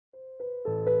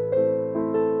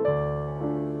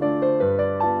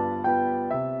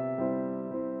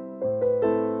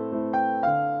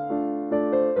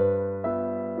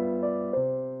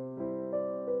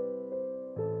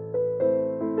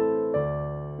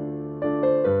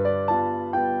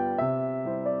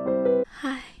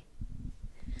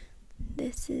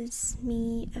is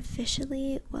me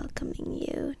officially welcoming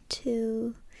you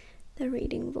to the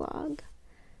reading vlog.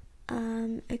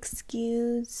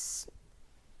 Excuse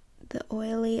the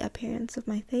oily appearance of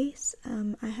my face.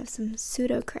 I have some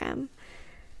pseudocreme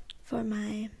for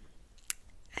my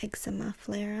eczema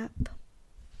flare-up.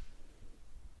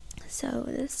 So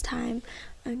this time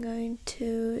I'm going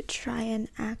to try and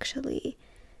actually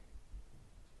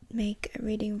make a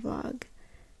reading vlog,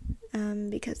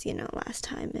 because last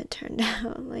time it turned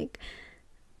out like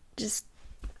just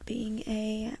being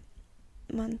a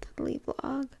monthly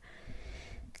vlog,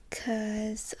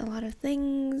 because a lot of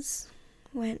things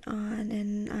went on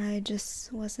and I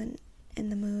just wasn't in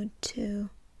the mood to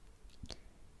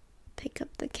pick up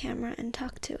the camera and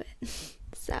talk to it.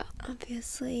 So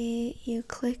obviously you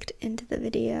clicked into the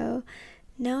video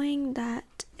knowing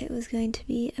that it was going to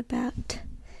be about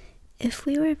if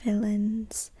we were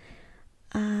villains.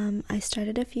 I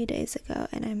started a few days ago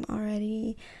and I'm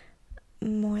already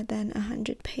more than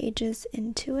 100 pages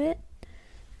into it.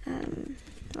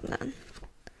 Hold on.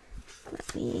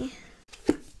 Let me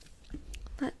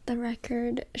let the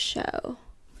record show.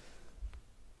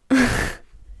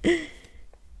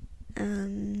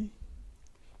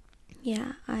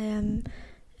 Yeah, I am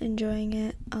enjoying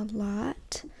it a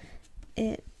lot.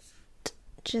 It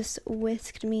just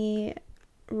whisked me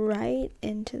right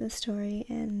into the story,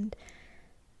 and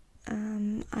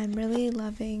I'm really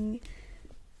loving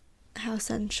how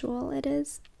sensual it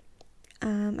is.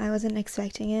 I wasn't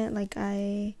expecting it. Like,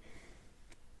 I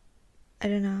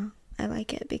don't know, I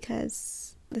like it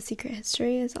because The Secret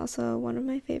History is also one of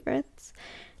my favorites,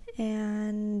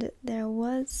 and there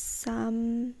was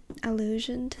some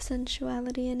allusion to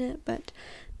sensuality in it, but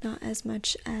not as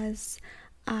much as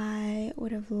I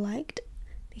would have liked,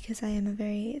 because I am a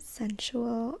very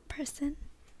sensual person.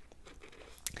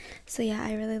 So yeah,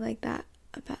 I really like that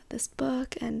about this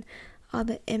book, and all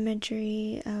the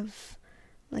imagery of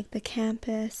like the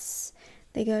campus.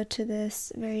 They go to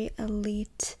this very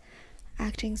elite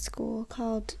acting school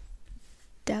called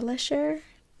Delisher.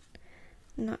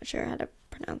 I'm not sure how to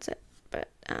pronounce it, but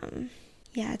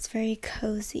yeah, it's very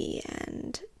cozy,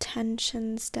 and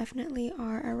tensions definitely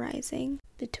are arising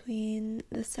between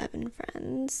the 7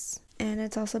 friends. And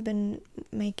it's also been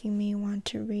making me want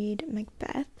to read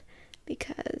Macbeth,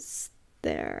 because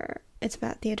it's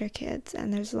about theater kids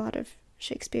and there's a lot of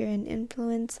Shakespearean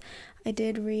influence. I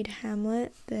did read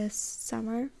Hamlet this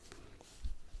summer,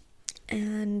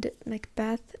 and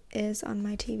Macbeth is on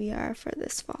my TBR for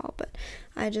this fall, but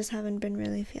I just haven't been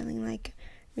really feeling like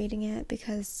reading it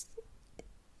because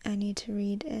I need to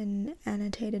read an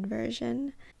annotated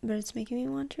version. But it's making me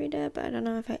want to read it, but I don't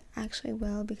know if I actually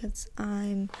will, because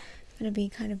I'm gonna be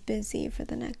kind of busy for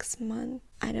the next month.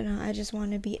 I don't know, I just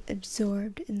want to be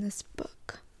absorbed in this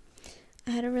book.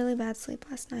 I had a really bad sleep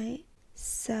last night,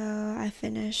 so I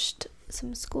finished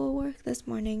some schoolwork this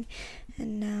morning,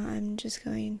 and now I'm just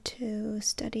going to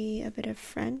study a bit of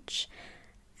French,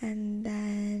 and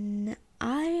then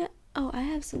I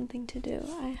have something to do.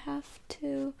 I have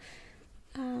to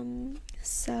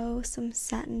sew some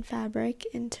satin fabric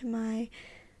into my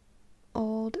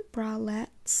old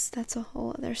bralettes. That's a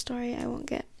whole other story I won't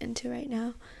get into right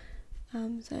now.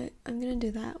 So I'm gonna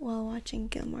do that while watching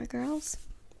Gilmore Girls,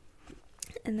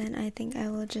 and then I think I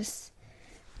will just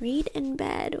read in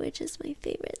bed, which is my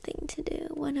favorite thing to do,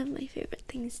 one of my favorite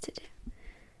things to do.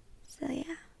 So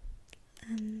yeah,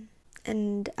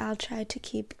 and I'll try to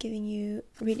keep giving you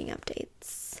reading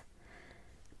updates.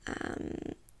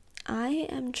 I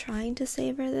am trying to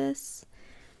savor this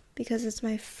because it's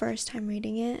my first time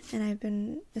reading it,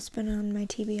 and it's been on my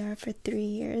TBR for 3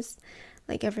 years,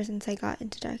 like ever since I got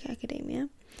into Dark Academia.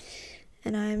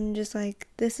 And I'm just like,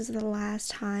 this is the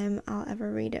last time I'll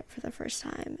ever read it for the first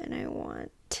time, and I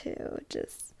want to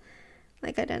just,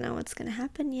 like, I don't know what's gonna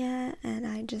happen yet, and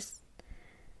I just,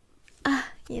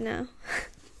 yeah.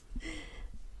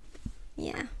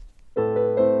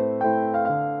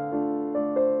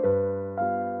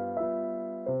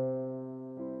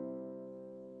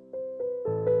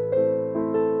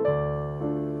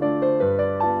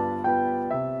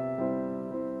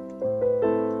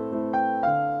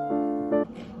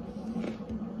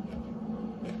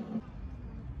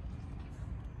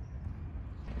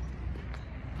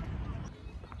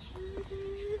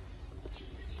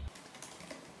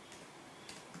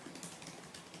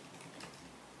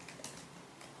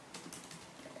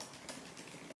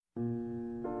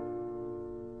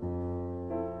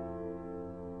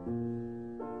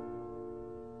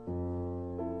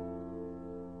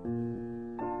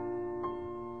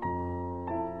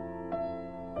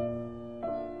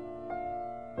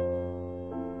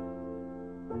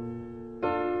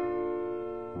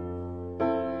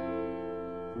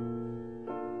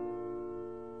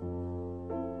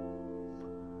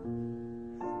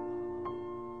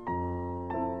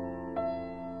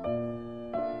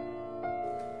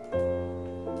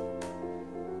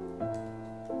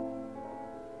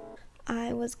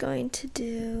 was going to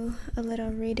do a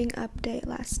little reading update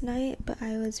last night, but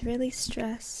I was really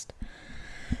stressed.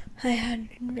 I had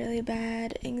really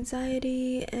bad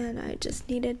anxiety and I just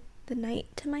needed the night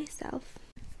to myself.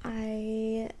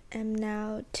 I am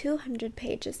now 200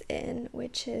 pages in,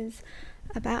 which is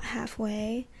about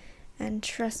halfway, and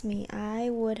trust me,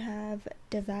 I would have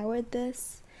devoured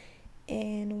this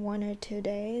in 1 or 2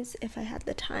 days if I had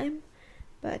the time,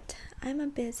 but I'm a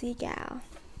busy gal.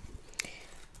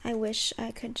 I wish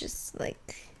I could just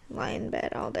lie in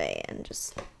bed all day and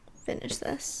just finish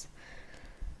this,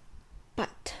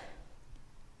 but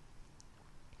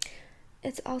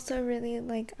it's also really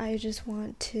I just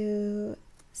want to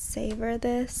savor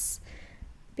this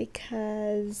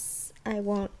because I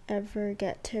won't ever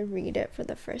get to read it for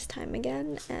the first time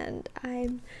again, and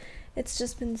it's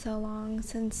just been so long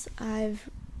since I've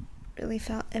really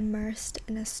felt immersed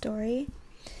in a story,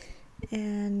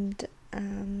 and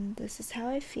this is how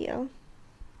I feel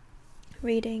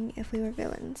reading If We Were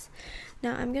Villains.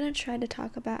 Now I'm gonna try to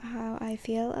talk about how I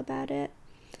feel about it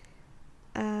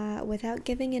without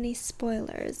giving any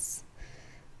spoilers,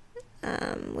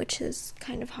 which is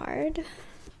kind of hard.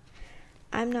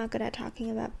 I'm not good at talking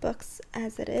about books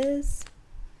as it is.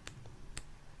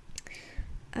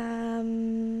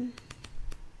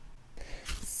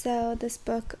 So this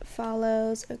book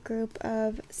follows a group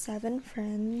of 7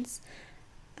 friends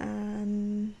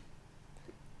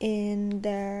in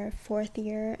their 4th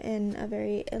year in a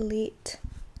very elite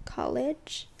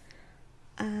college,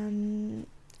 and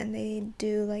they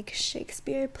do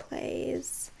Shakespeare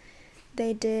plays.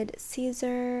 They did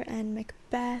Caesar and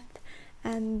Macbeth,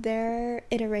 and their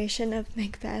iteration of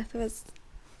Macbeth was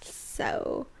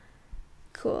so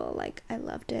cool. I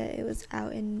loved it. It was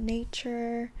out in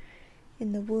nature,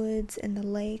 in the woods, in the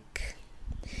lake.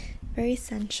 Very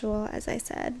sensual, as I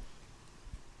said.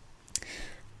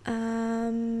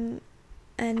 And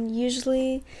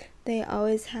usually they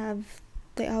always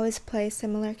play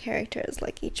similar characters,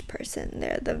 each person.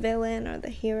 They're the villain or the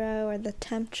hero or the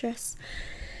temptress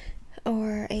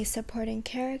or a supporting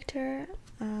character.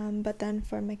 But then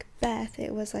for Macbeth,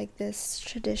 it was this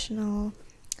traditional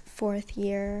 4th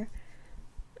year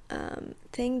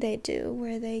thing they do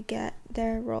where they get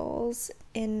their roles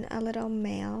in a little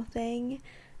mail thing.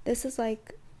 This is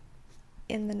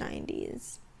in the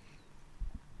 90s,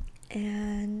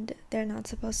 and they're not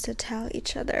supposed to tell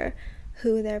each other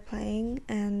who they're playing,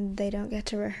 and they don't get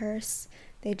to rehearse.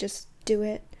 They just do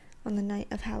it on the night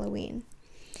of Halloween.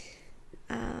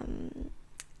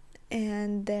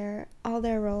 And all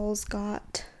their roles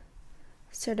got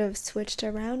sort of switched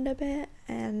around a bit,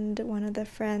 and one of the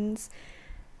friends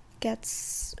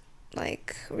gets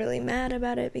really mad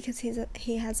about it because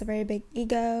he has a very big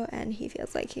ego, and he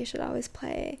feels like he should always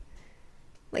play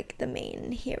the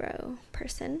main hero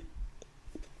person.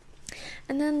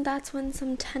 And then that's when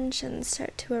some tensions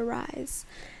start to arise,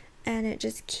 and it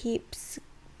just keeps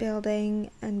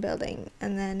building and building,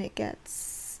 and then it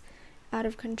gets out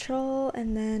of control,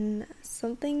 and then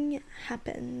something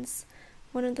happens.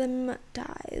 One of them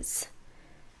dies,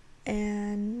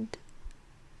 and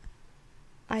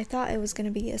I thought it was going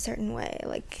to be a certain way,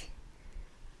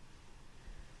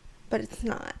 but it's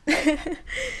not.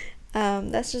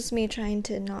 That's just me trying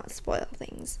to not spoil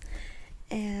things.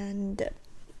 And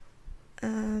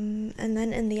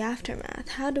then in the aftermath,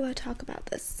 how do I talk about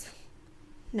this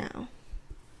now?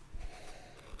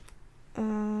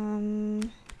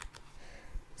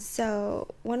 So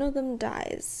one of them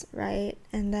dies, right?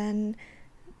 And then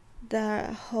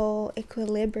the whole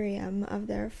equilibrium of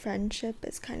their friendship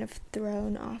is kind of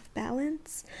thrown off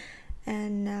balance,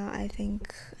 and now I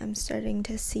think I'm starting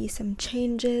to see some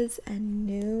changes and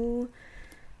new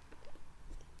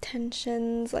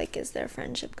tensions. Is their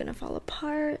friendship gonna fall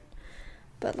apart?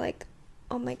 But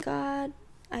oh my god,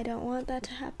 I don't want that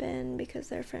to happen because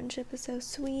their friendship is so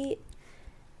sweet.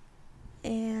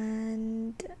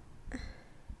 And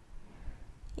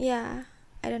yeah,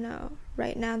 I don't know.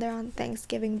 Right now they're on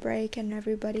Thanksgiving break and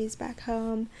everybody's back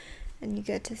home, and you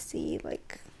get to see what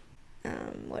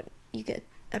you get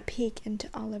a peek into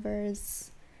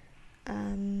Oliver's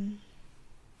home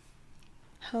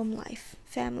life,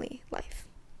 family life.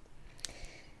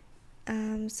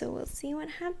 So we'll see what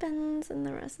happens in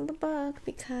the rest of the book,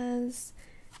 because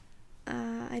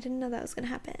I didn't know that was gonna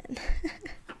happen.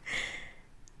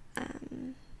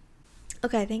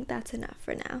 Okay, I think that's enough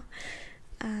for now.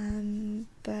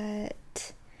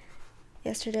 But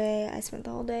yesterday I spent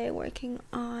the whole day working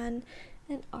on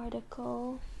an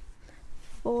article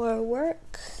for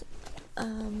work.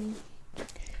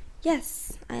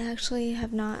 Yes, I actually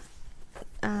have not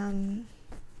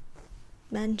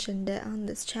mentioned it on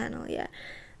this channel yet.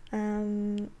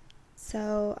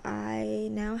 So I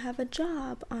now have a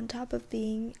job on top of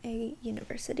being a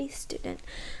university student.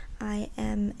 I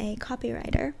am a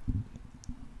copywriter.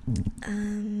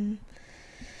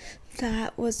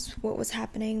 That was what was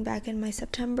happening back in my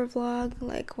September vlog,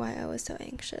 like why I was so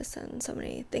anxious and so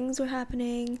many things were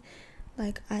happening.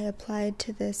 Like, I applied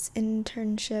to this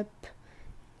internship,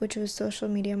 which was social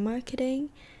media marketing,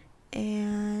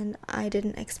 and I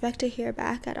didn't expect to hear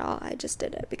back at all. I just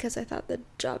did it because I thought the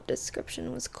job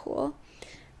description was cool.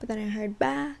 But then I heard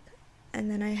back, and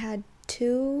then I had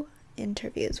 2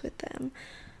 interviews with them,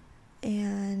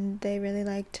 and they really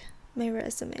liked my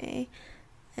resume,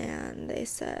 and they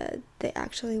said they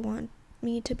actually want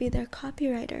me to be their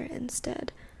copywriter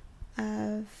instead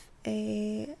of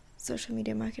a social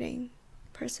media marketing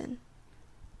person.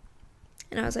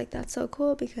 And I was like, that's so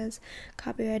cool, because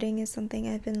copywriting is something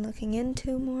I've been looking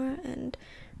into more and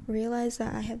realized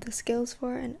that I have the skills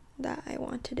for and that I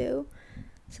want to do.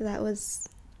 So that was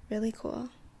really cool.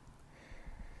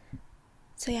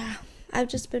 So yeah, I've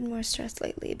just been more stressed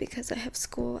lately because I have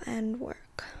school and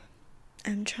work.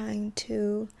 I'm trying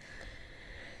to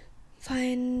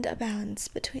find a balance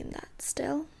between that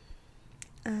still.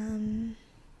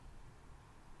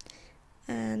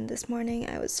 And this morning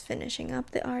I was finishing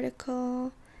up the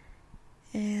article,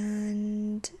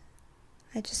 and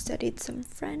I just studied some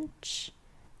French,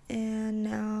 and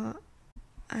now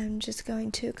I'm just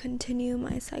going to continue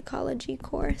my psychology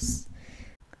course.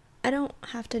 I don't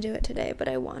have to do it today, but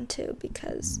I want to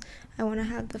because I want to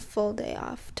have the full day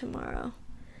off tomorrow.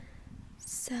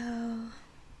 So I'm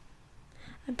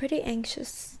pretty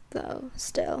anxious though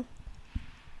still.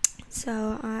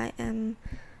 So I am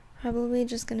probably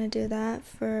just gonna do that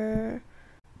for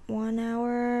 1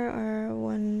 hour or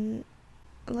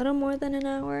a little more than an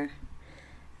hour,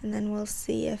 and then we'll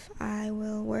see if I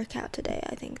will work out today.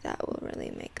 I think that will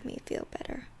really make me feel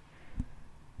better.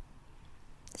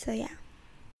 So yeah.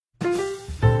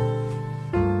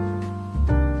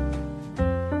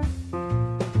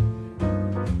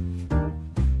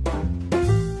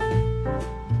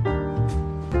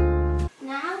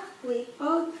 Now we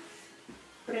hold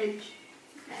bridge.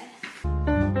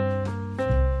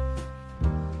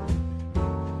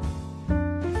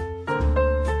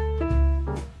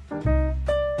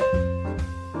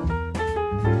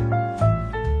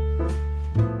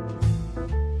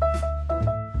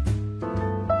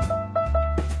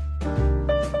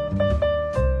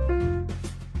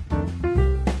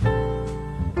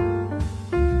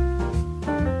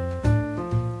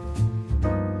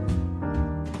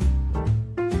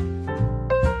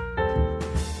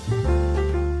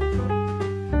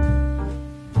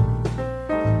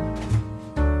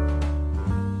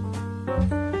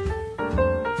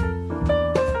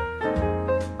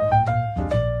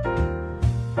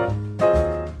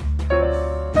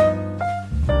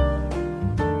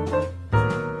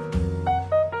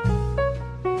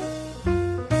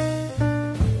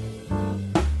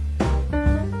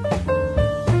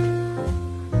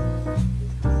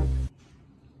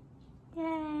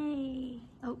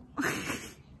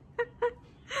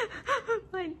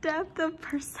 Depth of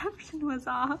perception was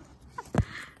off.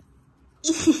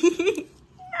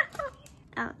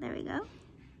 Oh, there we go.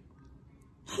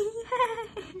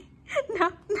 Yay!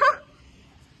 No.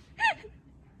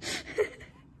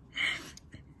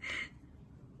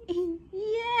 Yay!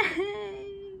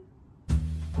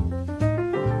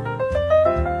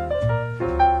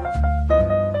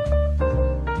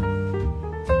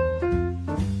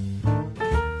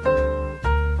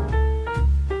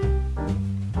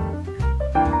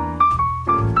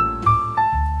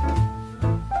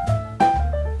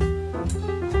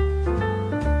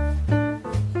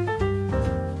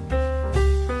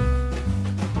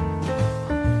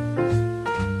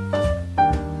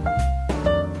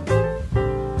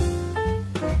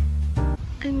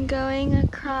 Going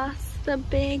across the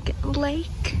big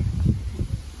lake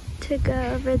to go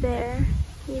over there.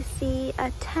 You see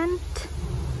a tent,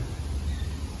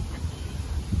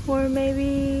 or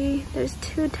maybe there's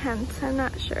 2 tents, I'm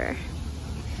not sure,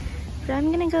 but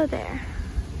I'm gonna go there.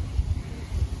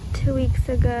 2 weeks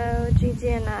ago, Gigi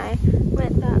and I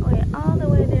went that way, all the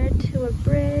way there to a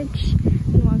bridge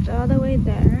and walked all the way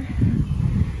there,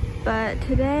 but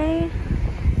today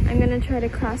I'm gonna try to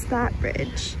cross that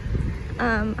bridge.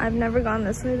 I've never gone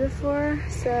this way before,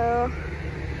 so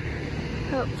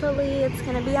hopefully it's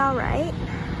gonna be all right.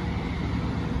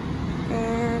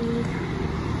 And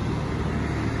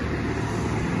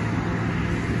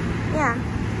yeah.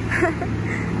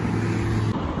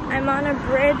 I'm on a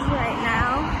bridge right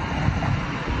now,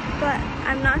 but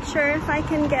I'm not sure if I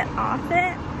can get off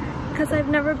it because I've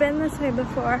never been this way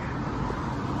before.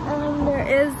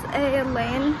 There is a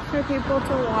lane for people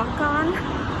to walk on,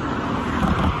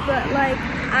 but like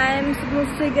I'm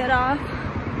supposed to get off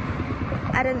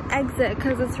at an exit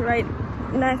because it's right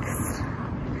next,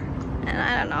 and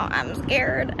I don't know, I'm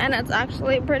scared, and it's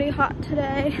actually pretty hot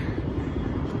today.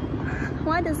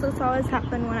 Why does this always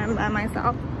happen when I'm by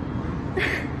myself?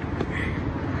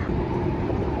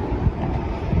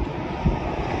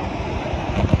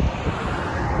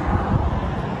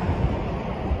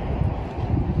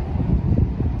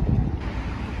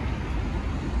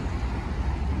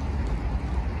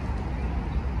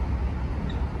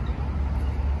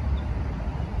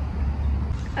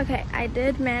 Okay, I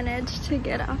did manage to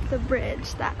get off the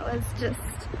bridge. That was just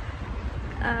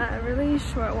a really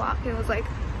short walk. It was like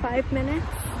 5 minutes.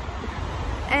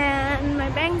 And my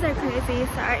bangs are crazy,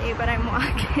 sorry, but I'm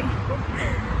walking.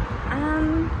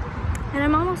 And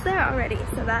I'm almost there already,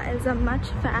 so that is a much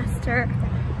faster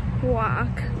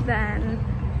walk than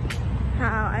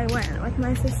how I went with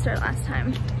my sister last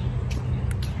time.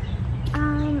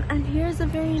 And here's a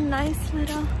very nice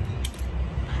little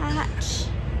patch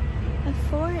of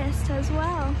forest as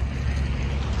well.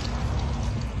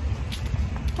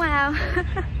 Wow.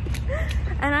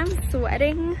 And I'm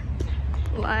sweating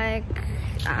like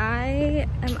I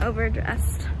am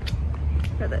overdressed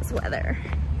for this weather.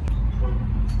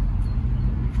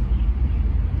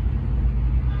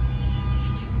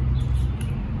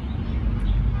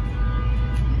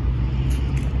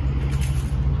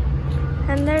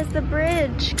 And there's the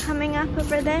bridge coming up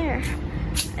over there.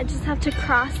 I just have to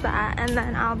cross that and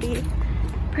then I'll be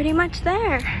pretty much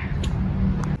there.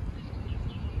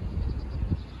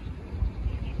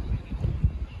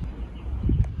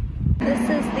 This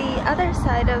is the other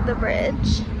side of the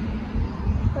bridge,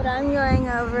 but I'm going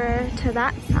over to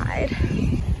that side.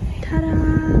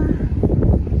 Ta-da!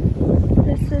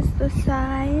 This is the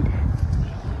side.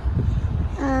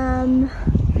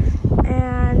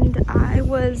 And I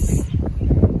was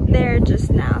there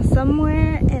just now,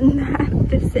 somewhere in that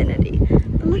vicinity.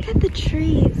 But look at the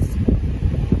trees.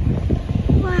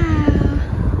 Wow.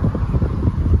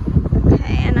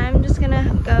 Okay, and I'm just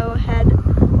gonna go head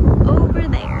over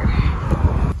there.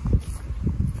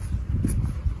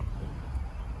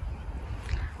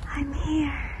 I'm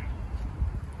here.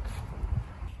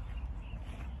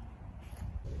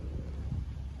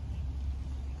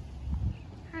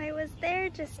 I was there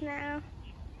just now.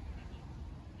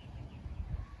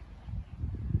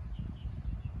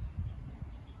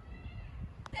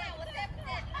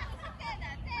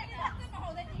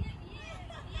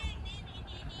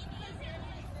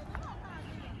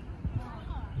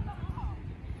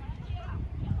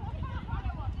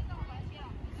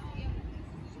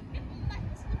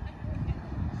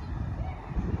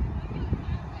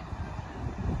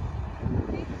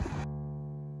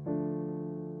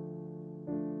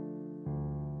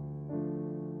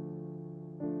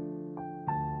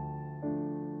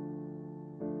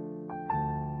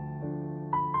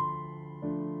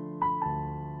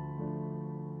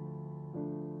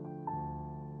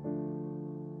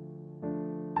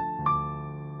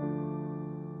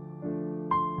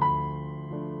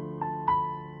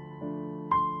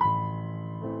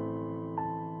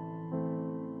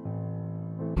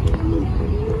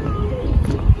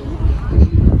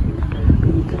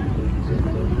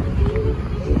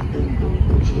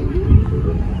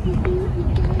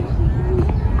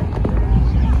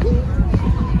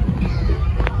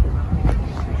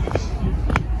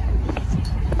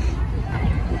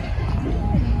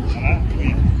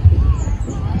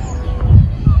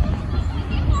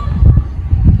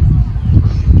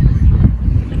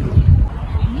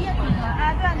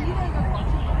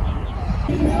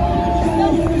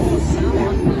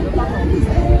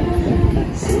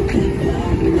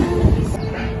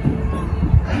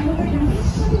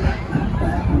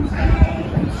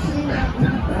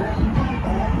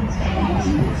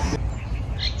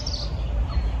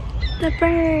 The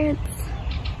birds.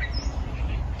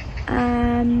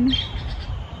 I'm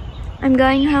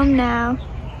going home now.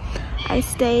 I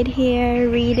stayed here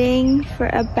reading for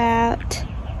about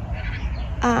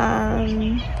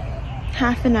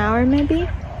half an hour maybe.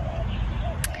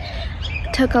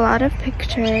 Took a lot of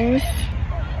pictures,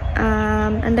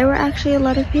 and there were actually a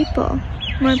lot of people.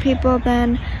 More people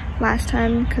than last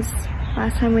time, because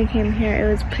last time we came here it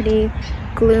was pretty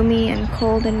gloomy and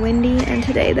cold and windy, and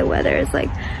today the weather is like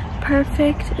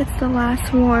perfect. It's the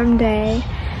last warm day,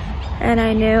 and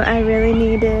I knew I really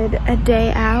needed a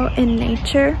day out in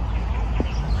nature.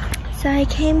 So I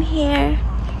came here,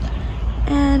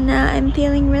 and I'm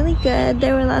feeling really good.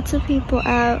 There were lots of people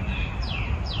out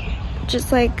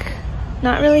just like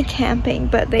not really camping,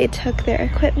 but they took their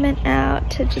equipment out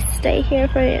to just stay here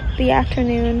for the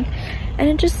afternoon, and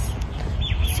it just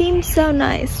seemed so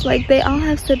nice. Like, they all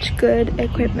have such good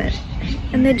equipment,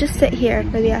 and they just sit here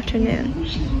for the afternoon.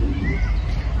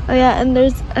 Oh yeah, and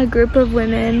there's a group of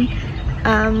women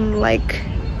like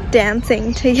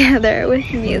dancing together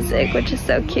with music, which is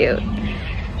so cute.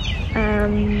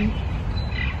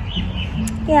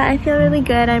 Yeah, I feel really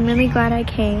good. I'm really glad I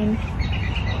came,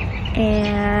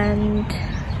 and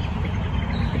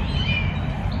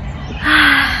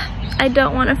I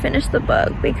don't want to finish the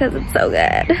book because it's so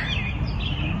good.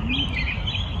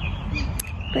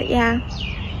 But yeah,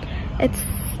 it's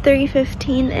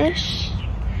 3:15-ish,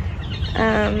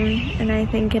 and I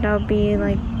think it'll be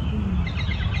like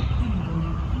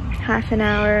half an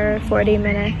hour, 40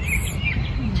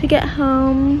 minutes to get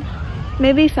home.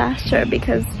 Maybe faster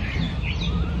because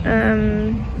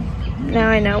now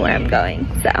I know where I'm going,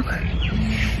 so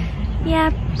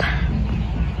yep.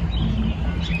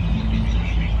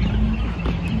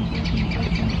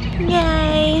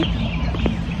 Yay!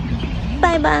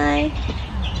 Bye-bye.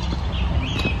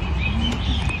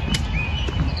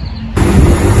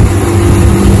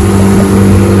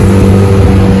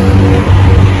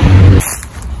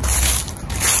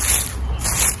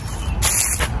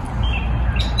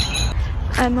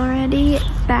 I'm already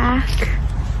back,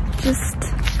 just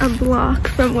a block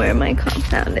from where my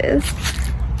compound is,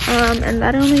 and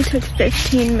that only took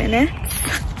 15 minutes.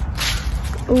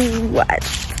 What?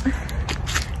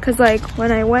 Because like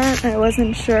when I went, I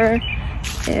wasn't sure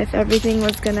if everything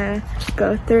was gonna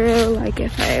go through, like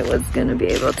if I was gonna be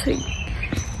able to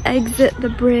exit the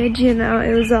bridge, you know,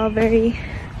 it was all very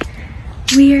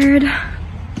weird.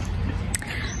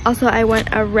 Also, I went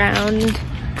around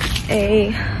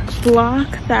a block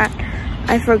that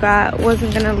I forgot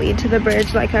wasn't gonna lead to the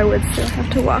bridge, like I would still have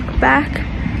to walk back,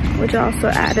 which also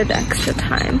added extra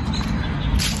time.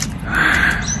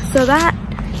 So that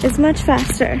is much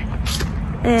faster,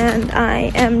 and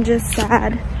I am just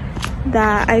sad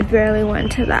that I barely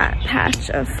went to that patch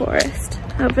of forest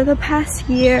over the past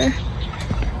year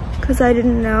because I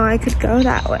didn't know I could go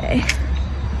that way.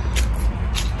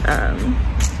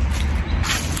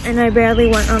 And I barely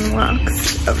went on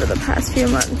walks over the past few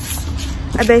months.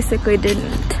 I basically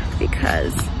didn't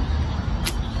because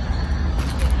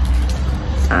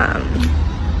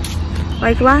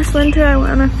like last winter I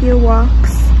went on a few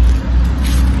walks.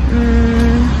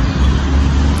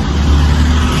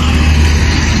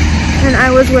 And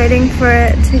I was waiting for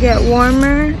it to get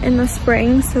warmer in the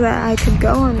spring so that I could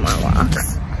go on more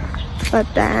walks. But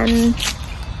then,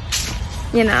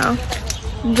 you know,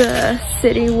 the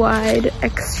citywide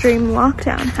extreme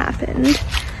lockdown happened,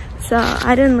 so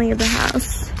I didn't leave the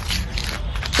house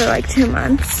for like 2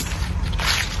 months.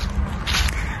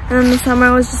 And then the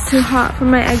summer was just too hot for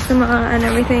my eczema and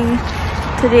everything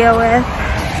to deal with.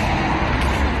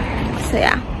 So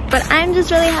yeah, but I'm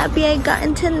just really happy I got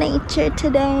into nature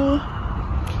today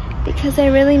because I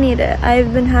really need it.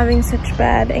 I've been having such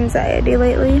bad anxiety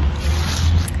lately.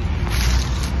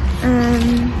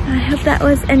 I hope that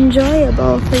was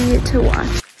enjoyable for you to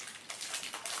watch.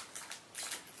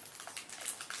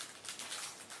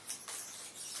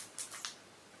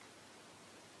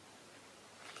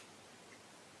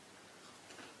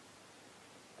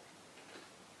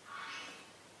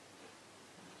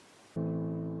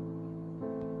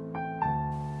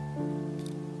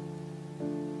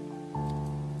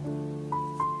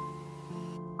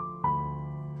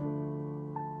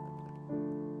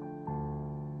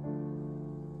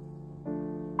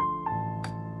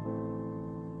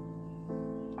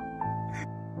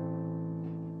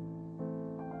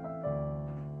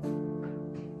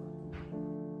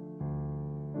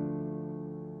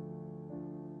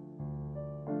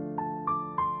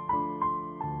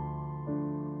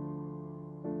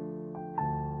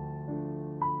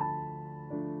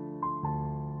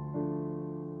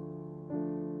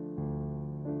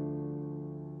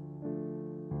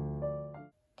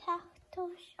 Tartt au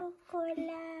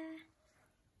chocolat.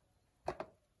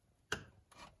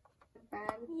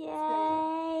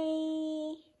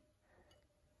 Yay!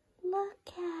 Look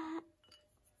at.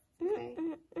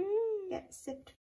 Get sipped